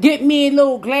 Get me a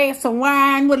little glass of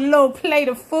wine with a little plate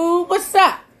of food. What's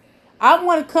up? I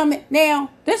want to come in.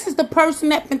 Now, this is the person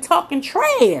that's been talking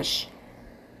trash.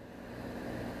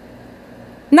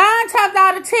 9 times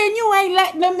out of 10, you ain't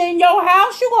letting them in your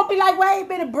house. You gonna be like, wait a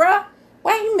minute, bruh.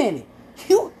 Wait a minute.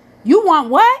 You want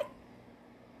what?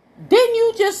 Didn't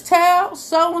you just tell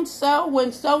so-and-so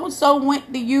when so-and-so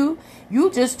went to you?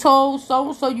 You just told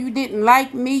so-and-so you didn't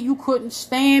like me. You couldn't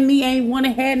stand me. Ain't want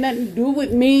to have nothing to do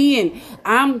with me. And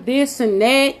I'm this and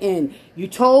that. And you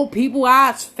told people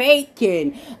I was fake.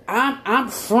 And I'm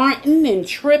fronting and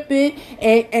tripping.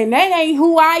 And that ain't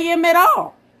who I am at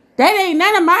all. That ain't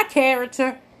none of my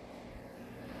character.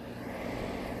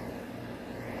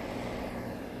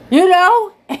 You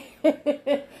know?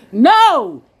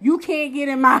 No, you can't get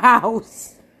in my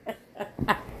house.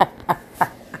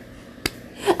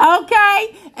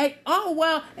 Okay? And, oh,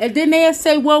 well, and then they'll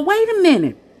say, well, wait a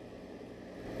minute.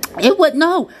 It would,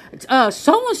 no,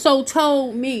 so-and-so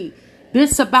told me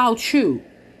this about you.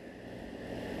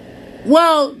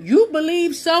 Well, you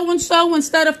believe so-and-so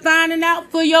instead of finding out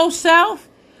for yourself?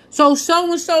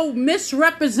 So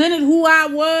misrepresented who I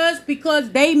was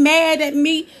because they mad at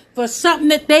me for something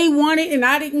that they wanted and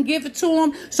I didn't give it to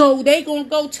them. So they gonna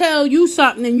go tell you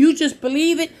something and you just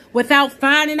believe it without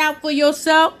finding out for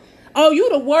yourself. Oh, you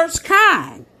the worst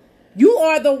kind. You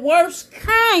are the worst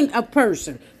kind of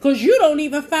person because you don't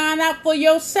even find out for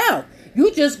yourself.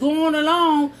 You just going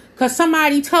along because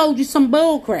somebody told you some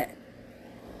bull crap.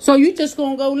 So you just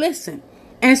gonna go listen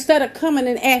instead of coming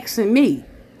and asking me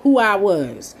who I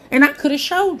was. And I could have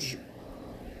showed you.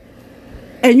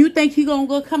 And you think you gonna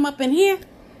go come up in here?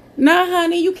 No,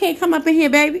 honey, you can't come up in here,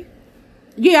 baby.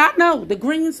 Yeah, I know. The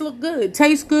greens look good.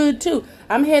 Tastes good, too.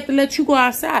 I'm here to let you go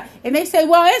outside. And they say,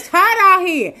 well, it's hot out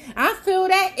here. I feel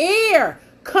that air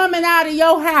coming out of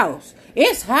your house.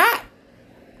 It's hot.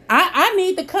 I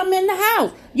need to come in the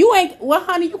house. You ain't, well,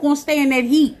 honey, you gonna stay in that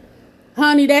heat.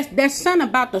 Honey, that sun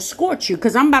about to scorch you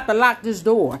because I'm about to lock this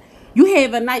door. You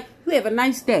have a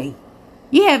nice day.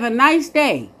 You have a nice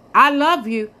day. I love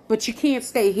you, but you can't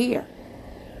stay here.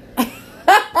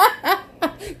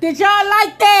 Did y'all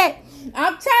like that?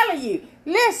 I'm telling you.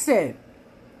 Listen.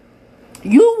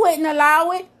 You wouldn't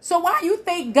allow it. So why you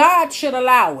think God should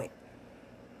allow it?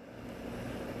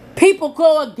 People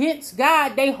go against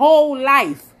God their whole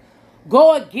life.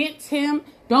 Go against him.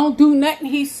 Don't do nothing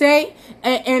he say.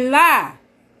 And lie.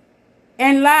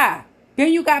 And lie.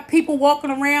 Then you got people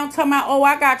walking around talking about, oh,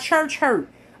 I got church hurt.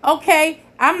 Okay,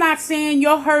 I'm not saying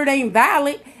your hurt ain't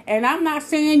valid. And I'm not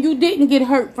saying you didn't get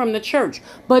hurt from the church.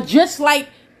 But just like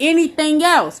anything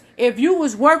else, if you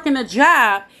was working a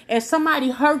job and somebody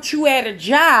hurt you at a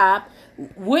job,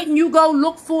 wouldn't you go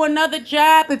look for another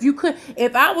job if you could?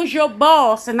 If I was your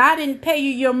boss and I didn't pay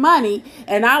you your money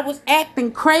and I was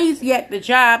acting crazy at the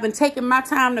job and taking my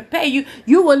time to pay you,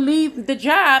 you would leave the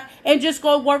job and just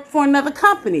go work for another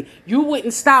company. You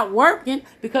wouldn't stop working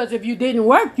because if you didn't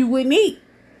work, you wouldn't eat.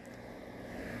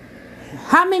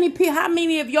 How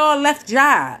many of y'all left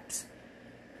jobs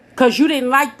because you didn't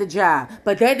like the job,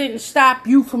 but that didn't stop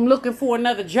you from looking for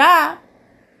another job?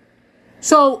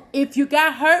 So if you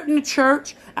got hurt in the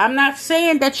church, I'm not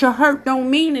saying that your hurt don't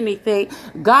mean anything.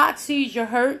 God sees your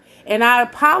hurt, and I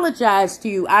apologize to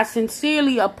you. I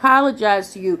sincerely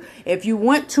apologize to you if you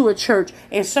went to a church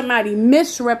and somebody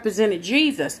misrepresented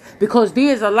Jesus, because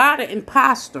there's a lot of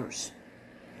imposters.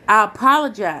 I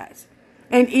apologize.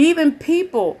 And even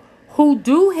people who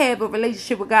do have a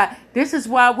relationship with God, this is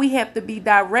why we have to be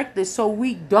directed so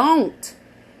we don't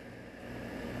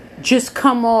just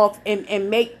come off and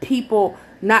make people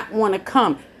not want to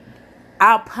come.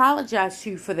 I apologize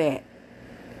to you for that.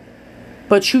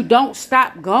 But you don't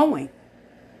stop going.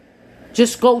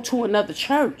 Just go to another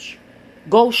church.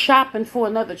 Go shopping for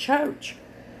another church.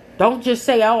 Don't just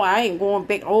say, oh, I ain't going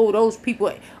back. Oh, those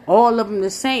people, all of them the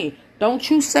same.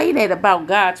 Don't you say that about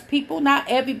God's people. Not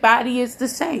everybody is the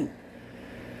same.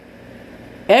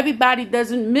 Everybody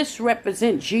doesn't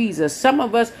misrepresent Jesus. Some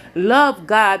of us love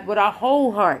God with our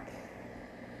whole heart.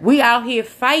 We out here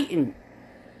fighting.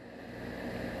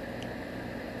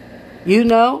 You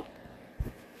know?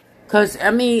 Because,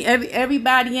 I mean,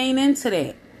 everybody ain't into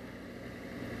that.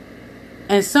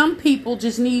 And some people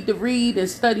just need to read and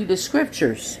study the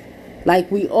scriptures.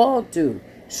 Like we all do.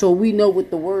 So we know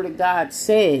what the word of God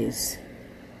says.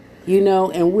 You know,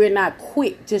 and we're not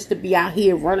quick just to be out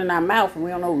here running our mouth and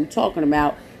we don't know what we're talking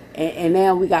about. And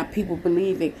now we got people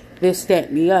believing this, that,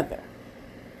 and the other.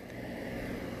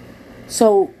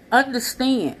 So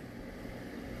understand,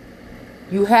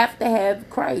 you have to have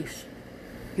Christ.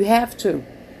 You have to.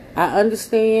 I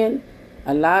understand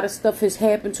a lot of stuff has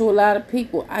happened to a lot of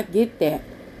people. I get that.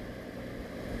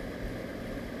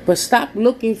 But stop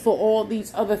looking for all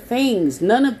these other things.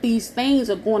 None of these things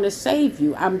are going to save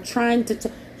you. I'm trying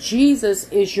to Jesus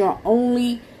is your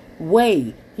only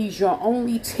way. He's your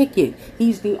only ticket.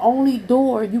 He's the only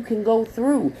door you can go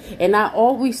through. And I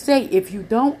always say, if you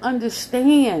don't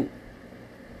understand,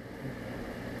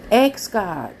 ask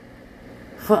God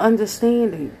for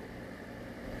understanding.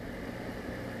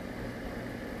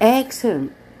 Ask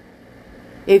him.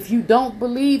 If you don't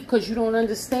believe because you don't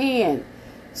understand,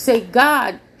 say,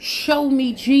 God, show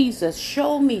me Jesus.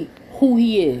 Show me who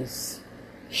he is.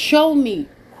 Show me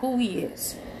who he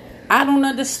is. I don't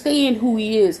understand who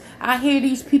he is. I hear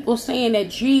these people saying that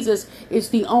Jesus is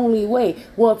the only way.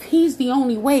 Well, if he's the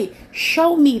only way,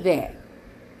 show me that.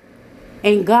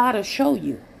 And God will show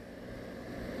you.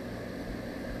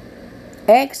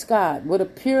 Ask God with a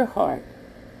pure heart.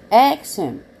 Ask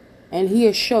him and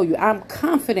he'll show you. I'm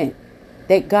confident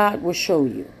that God will show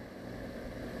you.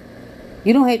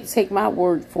 You don't have to take my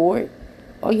word for it.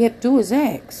 All you have to do is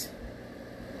ask.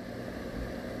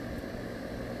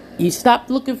 You stop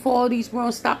looking for all these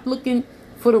wrongs. Stop looking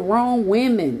for the wrong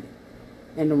women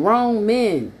and the wrong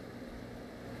men.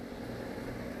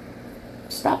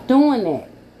 Stop doing that.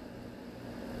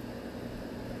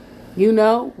 You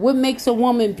know, what makes a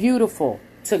woman beautiful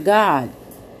to God?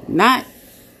 Not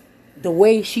the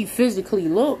way she physically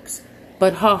looks,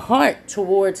 but her heart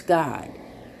towards God.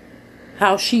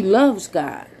 How she loves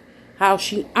God. How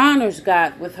she honors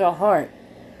God with her heart.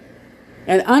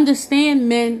 And understand,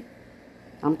 men,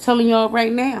 I'm telling y'all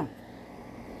right now,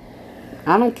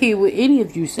 I don't care what any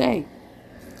of you say.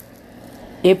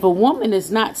 If a woman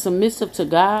is not submissive to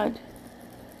God,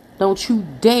 don't you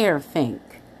dare think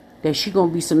that she's going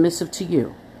to be submissive to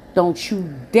you. Don't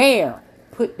you dare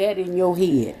put that in your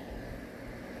head.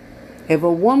 If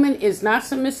a woman is not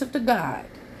submissive to God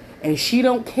and she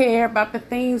don't care about the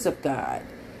things of God,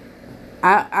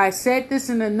 I said this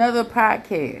in another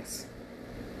podcast.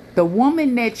 The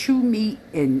woman that you meet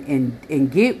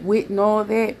and get with and all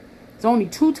that, there's only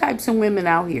two types of women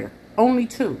out here. Only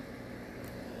two.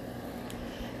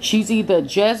 She's either a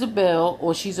Jezebel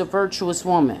or she's a virtuous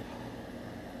woman.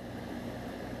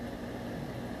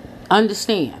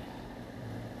 Understand.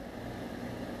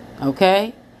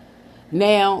 Okay?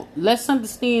 Now, let's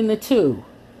understand the two.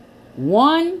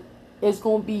 One is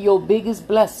going to be your biggest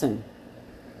blessing.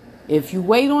 If you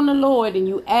wait on the Lord and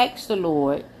you ask the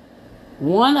Lord,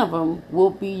 one of them will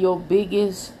be your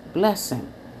biggest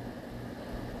blessing.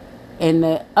 And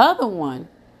the other one,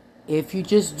 if you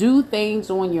just do things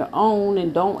on your own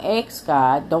and don't ask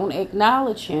God, don't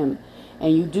acknowledge Him,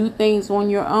 and you do things on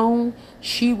your own,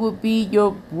 she will be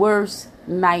your worst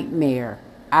nightmare.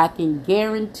 I can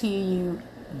guarantee you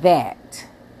that.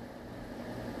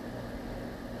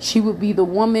 She would be the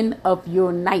woman of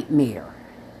your nightmare.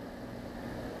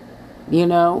 You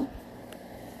know?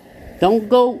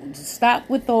 Stop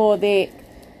with all that,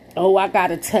 oh, I got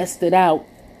to test it out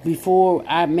before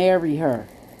I marry her.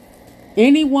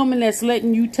 Any woman that's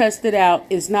letting you test it out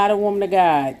is not a woman of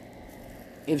God.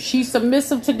 If she's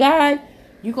submissive to God,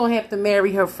 you're going to have to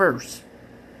marry her first.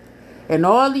 And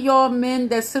all of y'all men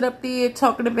that sit up there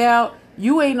talking about,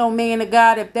 you ain't no man of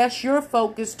God if that's your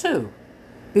focus too.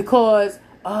 Because,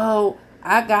 oh,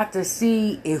 I got to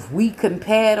see if we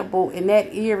compatible in that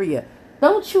area.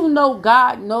 Don't you know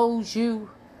God knows you?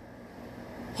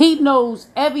 He knows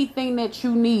everything that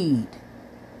you need.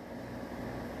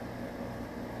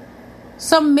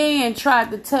 Some man tried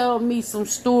to tell me some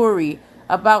story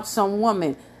about some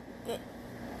woman.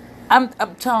 I'm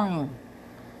telling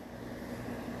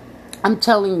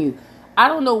you. I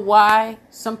don't know why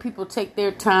some people take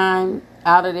their time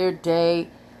out of their day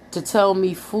to tell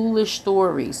me foolish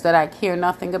stories that I care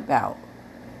nothing about.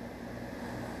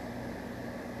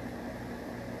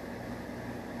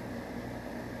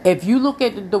 If you look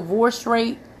at the divorce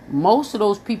rate, most of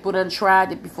those people done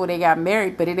tried it before they got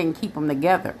married, but it didn't keep them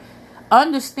together.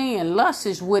 Understand, lust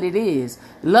is what it is.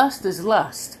 Lust is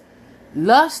lust.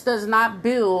 Lust does not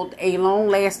build a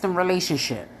long-lasting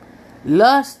relationship.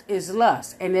 Lust is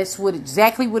lust, and that's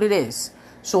exactly what it is.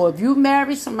 So if you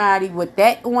marry somebody with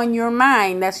that on your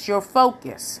mind, that's your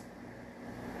focus.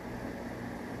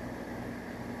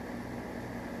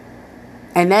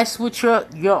 And that's what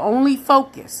your only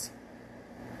focus.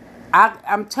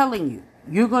 I'm telling you,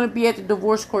 you're going to be at the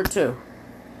divorce court too.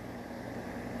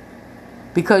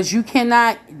 Because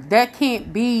that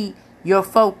can't be your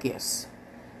focus.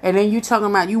 And then you're talking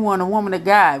about you want a woman of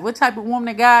God. What type of woman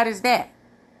of God is that?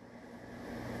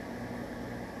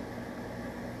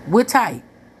 What type?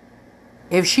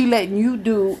 If she letting you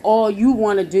do all you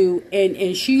want to do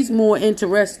and she's more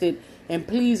interested in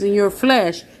pleasing your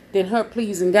flesh than her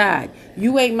pleasing God.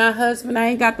 You ain't my husband. I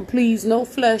ain't got to please no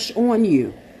flesh on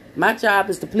you. My job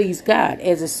is to please God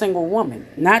as a single woman,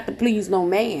 not to please no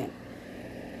man.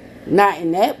 Not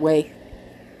in that way.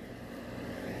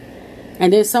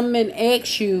 And then some men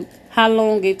ask you how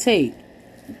long it takes.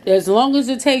 As long as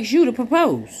it takes you to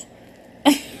propose.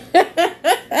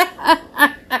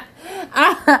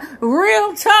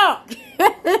 Real talk.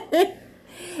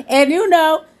 And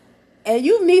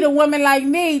you meet a woman like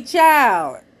me,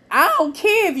 child. I don't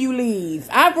care if you leave.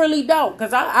 I really don't.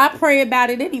 Because I pray about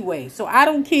it anyway. So I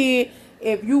don't care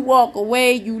if you walk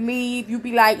away, you leave. You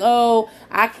be like, oh,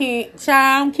 I can't. Child,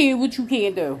 I don't care what you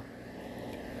can't do.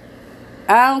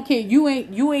 I don't care. You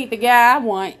ain't the guy I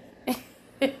want.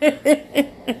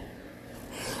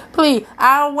 Please,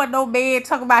 I don't want no man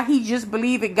talking about he just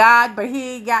believe in God, but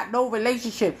he ain't got no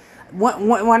relationship.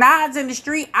 When I was in the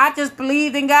street, I just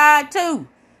believed in God too.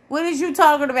 What is you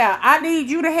talking about? I need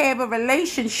you to have a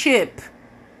relationship.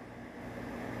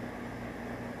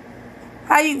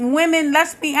 Women,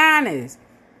 let's be honest.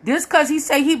 Just because he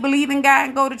say he believe in God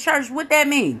and go to church, what that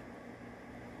mean?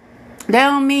 That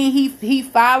don't mean he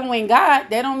following God.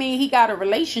 That don't mean he got a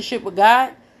relationship with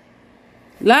God.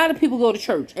 A lot of people go to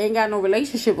church, ain't got no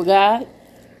relationship with God.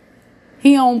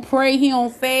 He don't pray, he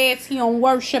don't fast, he don't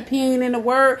worship, he ain't in the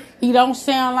word. He don't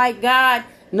sound like God,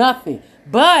 nothing.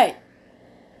 But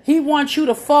he wants you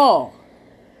to fall.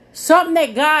 Something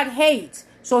that God hates.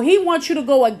 So he wants you to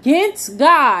go against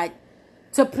God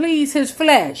to please his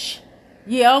flesh.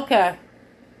 Yeah, okay.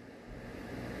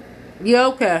 Yeah,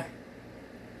 okay.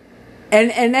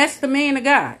 And that's the man of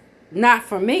God. Not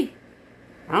for me.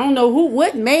 I don't know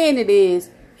what man it is.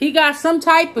 He got some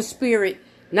type of spirit.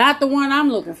 Not the one I'm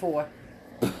looking for.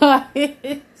 I'm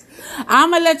going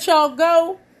to let y'all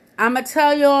go. I'm going to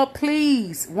tell y'all,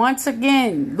 please, once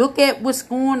again, look at what's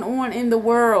going on in the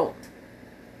world.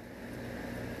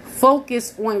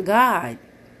 Focus on God.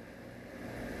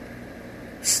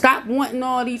 Stop wanting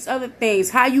all these other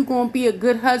things. How you going to be a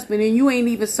good husband and you ain't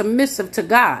even submissive to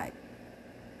God?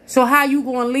 So how you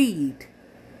going to lead?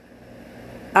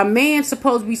 A man's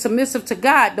supposed to be submissive to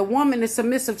God. The woman is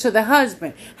submissive to the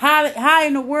husband. How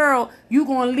in the world you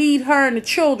going to lead her and the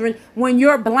children when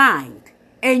you're blind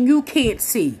and you can't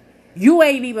see? You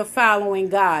ain't even following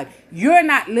God. You're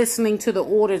not listening to the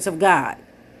orders of God.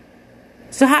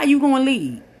 So how you going to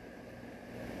lead?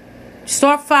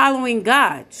 Start following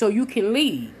God so you can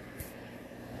lead.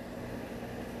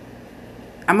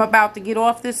 I'm about to get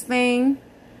off this thing.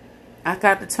 I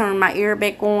got to turn my ear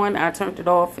back on. I turned it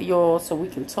off for y'all so we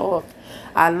can talk.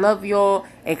 I love y'all.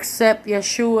 Accept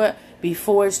Yeshua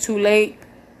before it's too late.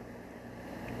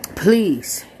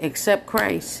 Please accept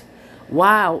Christ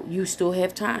while you still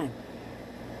have time.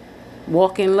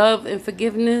 Walk in love and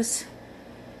forgiveness.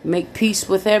 Make peace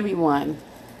with everyone.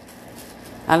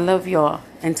 I love y'all.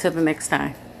 Until the next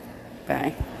time.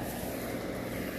 Bye.